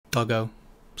Doggo.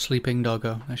 Sleeping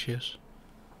doggo. There she is.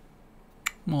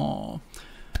 Aww.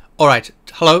 Alright,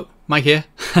 hello, Mike here.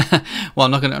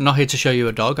 Well, I'm not here to show you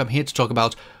a dog. I'm here to talk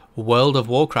about World of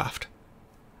Warcraft.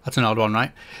 That's an odd one,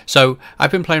 right? So,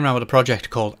 I've been playing around with a project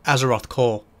called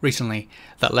AzerothCore recently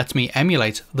that lets me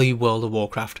emulate the World of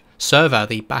Warcraft server,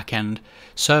 the backend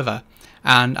server.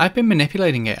 And I've been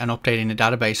manipulating it and updating the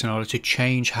database in order to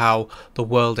change how the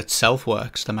world itself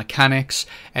works, the mechanics,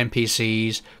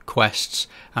 NPCs, quests,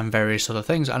 and various other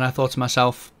things. And I thought to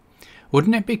myself,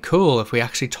 wouldn't it be cool if we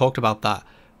actually talked about that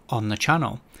on the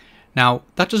channel? Now,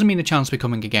 that doesn't mean the channel's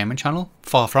becoming a gaming channel,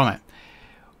 far from it.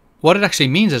 What it actually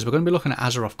means is we're going to be looking at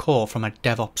AzerothCore from a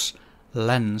DevOps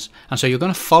lens. And so you're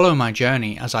going to follow my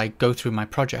journey as I go through my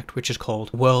project, which is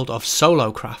called World of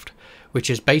Solocraft, which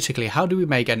is basically how do we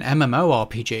make an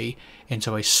MMORPG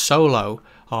into a solo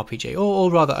RPG,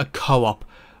 or rather a co-op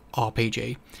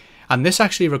RPG. And this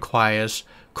actually requires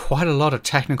quite a lot of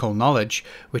technical knowledge,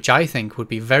 which I think would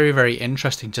be very, very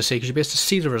interesting to see, because you'll be able to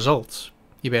see the results.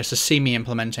 You'll be able to see me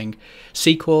implementing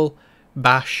SQL,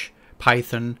 Bash,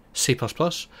 Python, C++.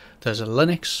 There's a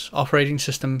Linux operating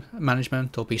system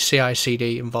management. There'll be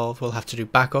CI/CD involved. We'll have to do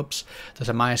backups. There's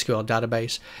a MySQL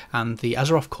database, and the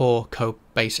AzerothCore code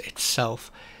base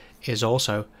itself is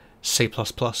also C++,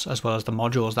 as well as the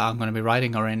modules that I'm going to be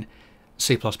writing are in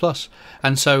C++.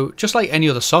 And so, just like any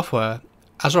other software,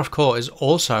 AzerothCore is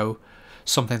also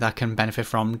something that can benefit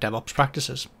from DevOps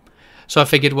practices. So I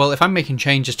figured, well, if I'm making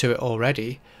changes to it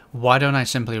already, why don't I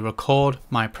simply record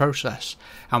my process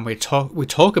and we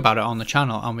talk about it on the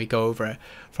channel and we go over it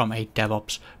from a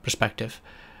DevOps perspective.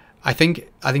 I think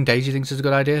Daisy thinks it's a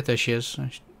good idea. There she is.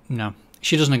 No,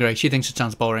 she doesn't agree. She thinks it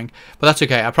sounds boring, but that's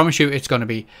okay. I promise you it's going to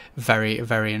be very,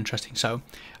 very interesting. So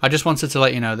I just wanted to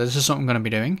let you know that this is something I'm going to be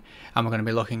doing, and we're going to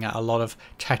be looking at a lot of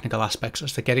technical aspects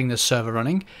as to getting this server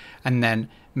running and then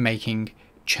making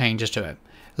changes to it.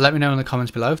 Let me know in the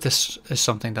comments below if this is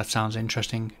something that sounds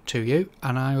interesting to you,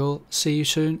 and I will see you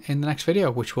soon in the next video,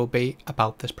 which will be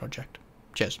about this project.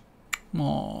 Cheers.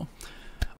 Aww.